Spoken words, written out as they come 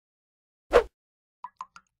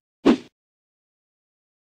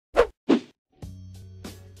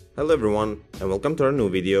Hello everyone and welcome to our new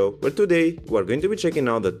video where today we are going to be checking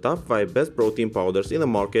out the top 5 best protein powders in the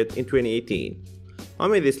market in 2018. I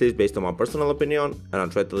made this list based on my personal opinion and I'll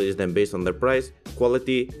try to list them based on their price,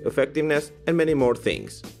 quality, effectiveness and many more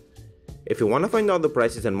things. If you want to find out the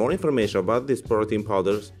prices and more information about these protein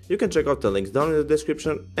powders, you can check out the links down in the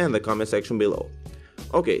description and the comment section below.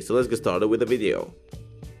 Okay, so let's get started with the video.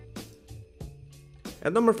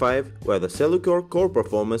 At number 5 we have the SUSBCRIBE Core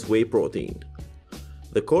Performance Whey Protein.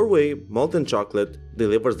 The Core Whey molten chocolate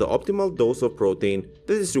delivers the optimal dose of protein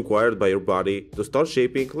that is required by your body to start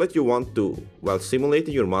shaping like you want to, while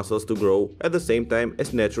stimulating your muscles to grow at the same time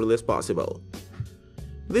as naturally as possible.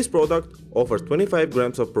 This product offers 25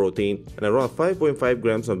 grams of protein and around 5.5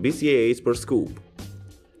 grams of BCAAs per scoop.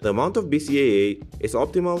 The amount of BCAA is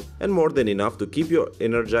optimal and more than enough to keep you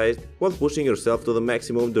energized while pushing yourself to the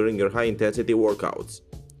maximum during your high-intensity workouts.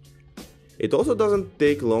 It also doesn't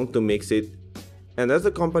take long to mix it, and as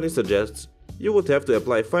the company suggests, you would have to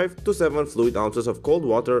apply 5 to 7 fluid ounces of cold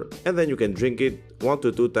water and then you can drink it 1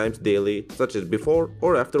 to 2 times daily, such as before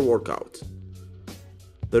or after workouts.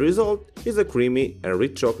 The result is a creamy and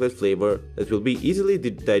rich chocolate flavor that will be easily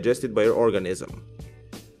digested by your organism.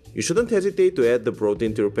 You shouldn't hesitate to add the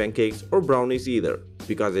protein to your pancakes or brownies either,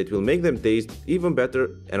 because it will make them taste even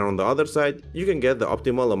better, and on the other side, you can get the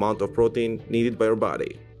optimal amount of protein needed by your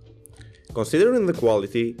body. Considering the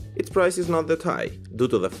quality, its price is not that high, due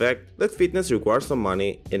to the fact that fitness requires some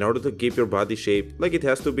money in order to keep your body shaped like it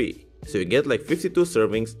has to be, so you get like 52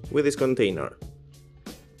 servings with this container.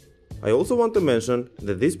 I also want to mention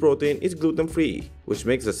that this protein is gluten-free, which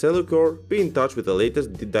makes the SUSBCRIBE be in touch with the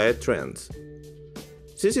latest diet trends.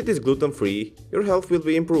 Since it is gluten-free, your health will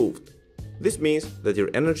be improved. This means that your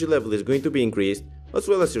energy level is going to be increased, as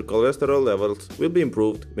well as your cholesterol levels will be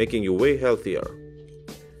improved, making you way healthier.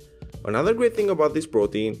 Another great thing about this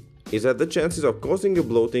protein is that the chances of causing you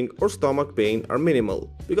bloating or stomach pain are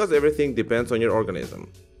minimal, because everything depends on your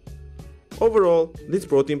organism. Overall, this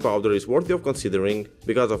protein powder is worthy of considering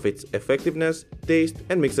because of its effectiveness, taste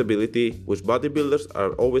and mixability, which bodybuilders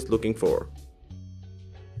are always looking for.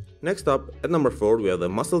 Next up, at number 4 we have the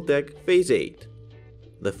MuscleTech Phase 8.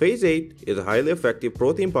 The Phase 8 is a highly effective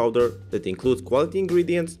protein powder that includes quality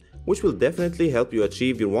ingredients which will definitely help you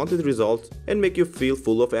achieve your wanted results and make you feel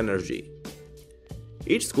full of energy.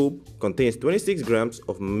 Each scoop contains 26 grams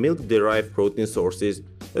of milk-derived protein sources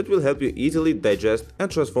that will help you easily digest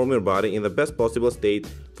and transform your body in the best possible state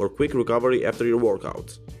for quick recovery after your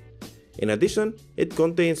workouts. In addition, it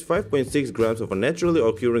contains 5.6 grams of a naturally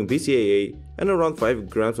occurring BCAA and around 5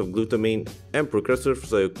 grams of glutamine and precursors,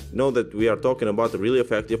 so you know that we are talking about a really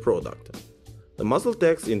effective product. The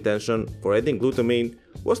MuscleTech's intention for adding glutamine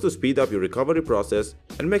was to speed up your recovery process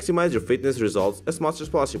and maximize your fitness results as much as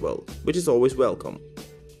possible, which is always welcome.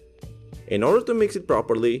 In order to mix it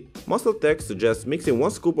properly, MuscleTech suggests mixing 1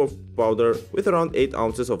 scoop of powder with around 8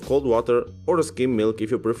 ounces of cold water or a skim milk if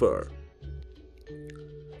you prefer.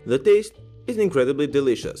 The taste is incredibly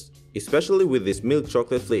delicious, especially with this milk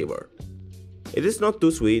chocolate flavor. It is not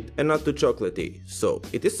too sweet and not too chocolatey, so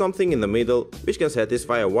it is something in the middle which can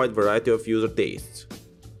satisfy a wide variety of user tastes.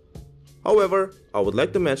 However, I would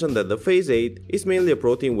like to mention that the Phase 8 is mainly a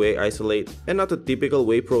protein whey isolate and not a typical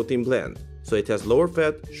whey protein blend, so it has lower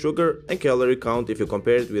fat, sugar and calorie count if you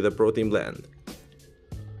compare it with a protein blend.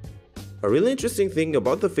 A really interesting thing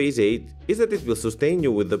about the Phase 8 is that it will sustain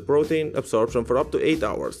you with the protein absorption for up to 8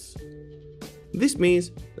 hours. This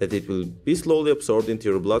means that it will be slowly absorbed into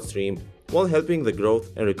your bloodstream while helping the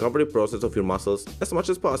growth and recovery process of your muscles as much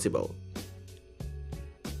as possible.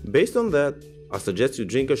 Based on that, I suggest you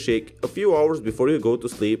drink a shake a few hours before you go to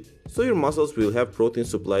sleep so your muscles will have protein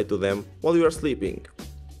supplied to them while you are sleeping.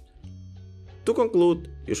 To conclude,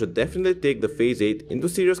 you should definitely take the Phase 8 into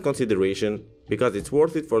serious consideration because it's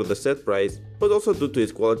worth it for the set price, but also due to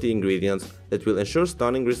its quality ingredients that will ensure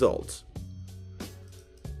stunning results.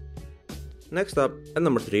 Next up, at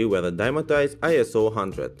number 3 we have the Dymatize ISO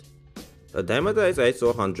 100. The Dymatize ISO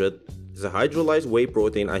 100 is a hydrolyzed whey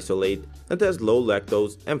protein isolate that has low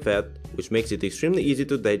lactose and fat, which makes it extremely easy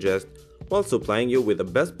to digest while supplying you with the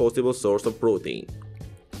best possible source of protein.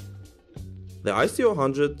 The ISO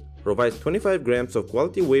 100 provides 25 grams of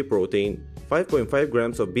quality whey protein, 5.5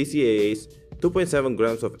 grams of BCAAs, 2.7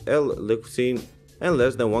 grams of L-leucine, and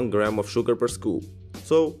less than 1 gram of sugar per scoop,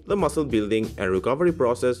 so the muscle building and recovery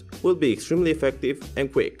process will be extremely effective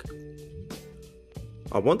and quick.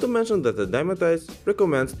 I want to mention that the Dymatize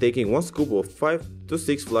recommends taking 1 scoop of 5 to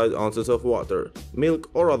 6 fluid ounces of water, milk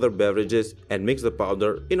or other beverages and mix the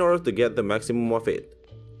powder in order to get the maximum of it.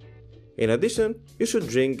 In addition, you should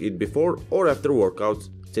drink it before or after workouts,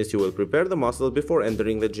 since you will prepare the muscles before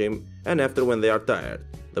entering the gym and after when they are tired.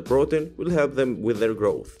 The protein will help them with their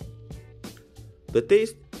growth. The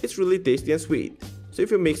taste is really tasty and sweet, so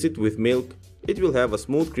if you mix it with milk, it will have a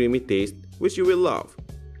smooth creamy taste which you will love.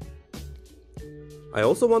 I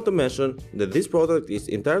also want to mention that this product is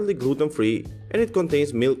entirely gluten-free and it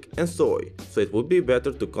contains milk and soy, so it would be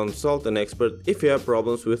better to consult an expert if you have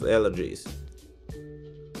problems with allergies.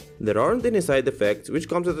 There aren't any side effects, which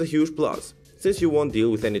comes as a huge plus, since you won't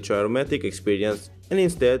deal with any traumatic experience and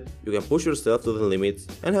instead you can push yourself to the limits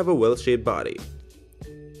and have a well-shaped body.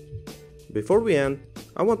 Before we end,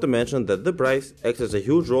 I want to mention that the price acts as a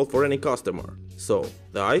huge role for any customer. So,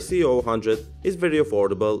 the ICO 100 is very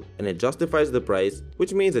affordable and it justifies the price,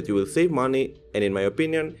 which means that you will save money, and in my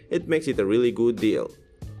opinion, it makes it a really good deal.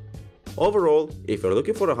 Overall, if you're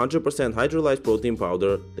looking for a 100% hydrolyzed protein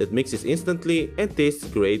powder that mixes instantly and tastes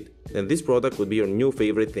great, then this product would be your new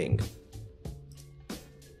favorite thing.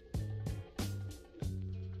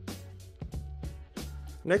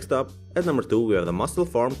 Next up, at number 2 we have the Muscle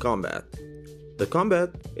Farm Combat. The Combat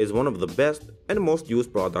is one of the best and most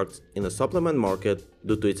used products in the supplement market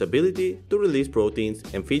due to its ability to release proteins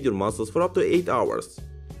and feed your muscles for up to 8 hours.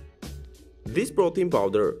 This protein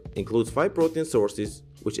powder includes 5 protein sources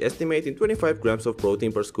which estimate in 25 grams of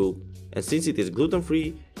protein per scoop, and since it is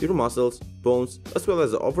gluten-free, your muscles, bones, as well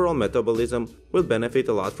as the overall metabolism will benefit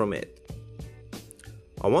a lot from it.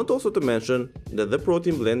 I want also to mention that the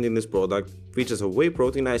protein blend in this product features a whey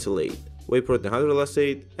protein isolate, whey protein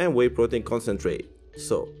hydrolysate, and whey protein concentrate.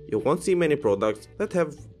 So, you won't see many products that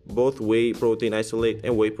have both whey protein isolate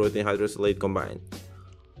and whey protein hydrolysate combined.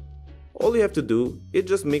 All you have to do is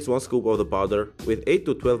just mix 1 scoop of the powder with 8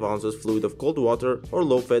 to 12 ounces fluid of cold water or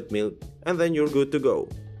low-fat milk, and then you're good to go.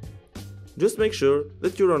 Just make sure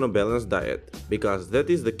that you're on a balanced diet, because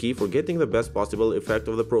that is the key for getting the best possible effect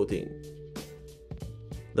of the protein.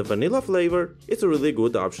 The vanilla flavor is a really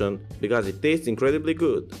good option because it tastes incredibly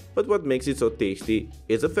good, but what makes it so tasty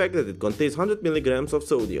is the fact that it contains 100 mg of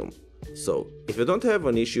sodium. So, if you don't have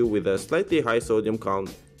an issue with a slightly high sodium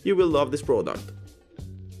count, you will love this product.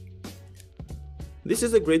 This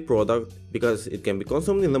is a great product because it can be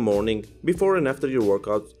consumed in the morning, before and after your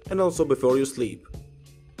workouts, and also before you sleep.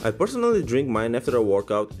 I personally drink mine after a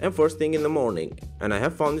workout and first thing in the morning, and I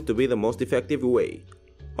have found it to be the most effective way.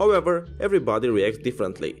 However, everybody reacts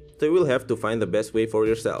differently, so you will have to find the best way for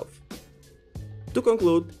yourself. To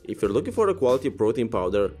conclude, if you're looking for a quality protein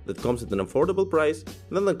powder that comes at an affordable price,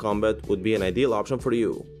 then the Combat would be an ideal option for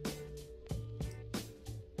you.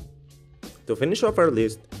 To finish off our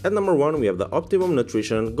list, at number 1 we have the Optimum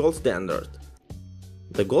Nutrition Gold Standard.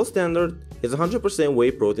 The Gold Standard is a 100%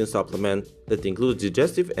 whey protein supplement that includes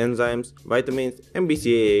digestive enzymes, vitamins, and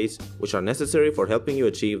BCAAs, which are necessary for helping you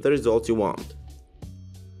achieve the results you want.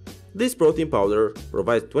 This protein powder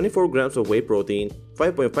provides 24 grams of whey protein,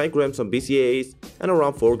 5.5 grams of BCAAs, and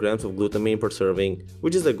around 4 grams of glutamine per serving,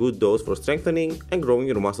 which is a good dose for strengthening and growing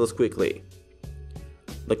your muscles quickly.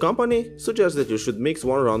 The company suggests that you should mix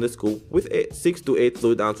 1 rounded scoop with 6 to 8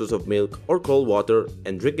 fluid ounces of milk or cold water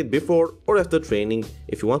and drink it before or after training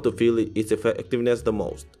if you want to feel its effectiveness the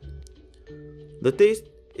most. The taste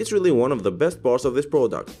is really one of the best parts of this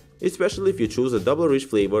product, especially if you choose a double rich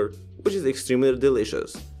flavor, which is extremely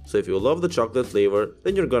delicious. So if you love the chocolate flavor,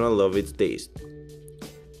 then you're gonna love its taste.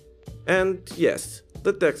 And yes,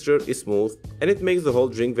 the texture is smooth and it makes the whole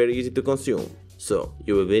drink very easy to consume, so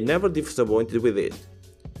you will be never disappointed with it.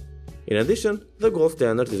 In addition, the Gold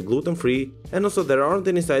Standard is gluten-free, and also there aren't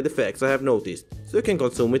any side effects I have noticed, so you can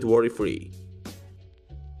consume it worry-free.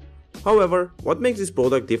 However, what makes this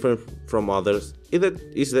product different from others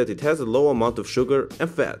is that it has a low amount of sugar and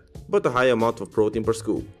fat, but a high amount of protein per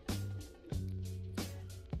scoop.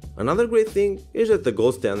 Another great thing is that the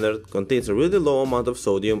Gold Standard contains a really low amount of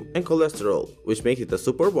sodium and cholesterol, which makes it a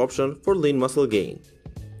superb option for lean muscle gain.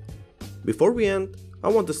 Before we end, I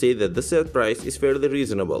want to say that the set price is fairly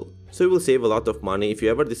reasonable, so you will save a lot of money if you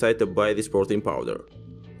ever decide to buy this protein powder.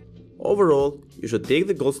 Overall, you should take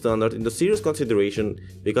the Gold Standard into serious consideration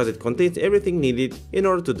because it contains everything needed in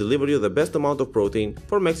order to deliver you the best amount of protein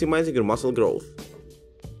for maximizing your muscle growth.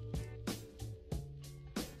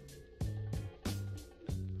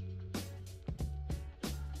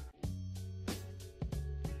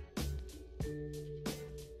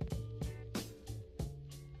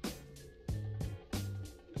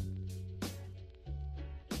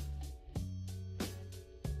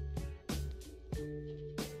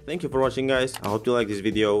 Thank you for watching, guys. I hope you like this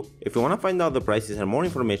video. If you want to find out the prices and more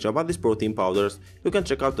information about these protein powders, you can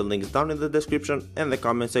check out the links down in the description and the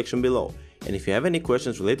comment section below. and if you have any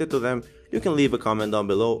questions related to them, you can leave a comment down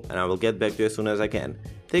below and I will get back to you as soon as I can.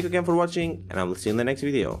 Thank you again for watching, and I will see you in the next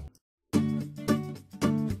video.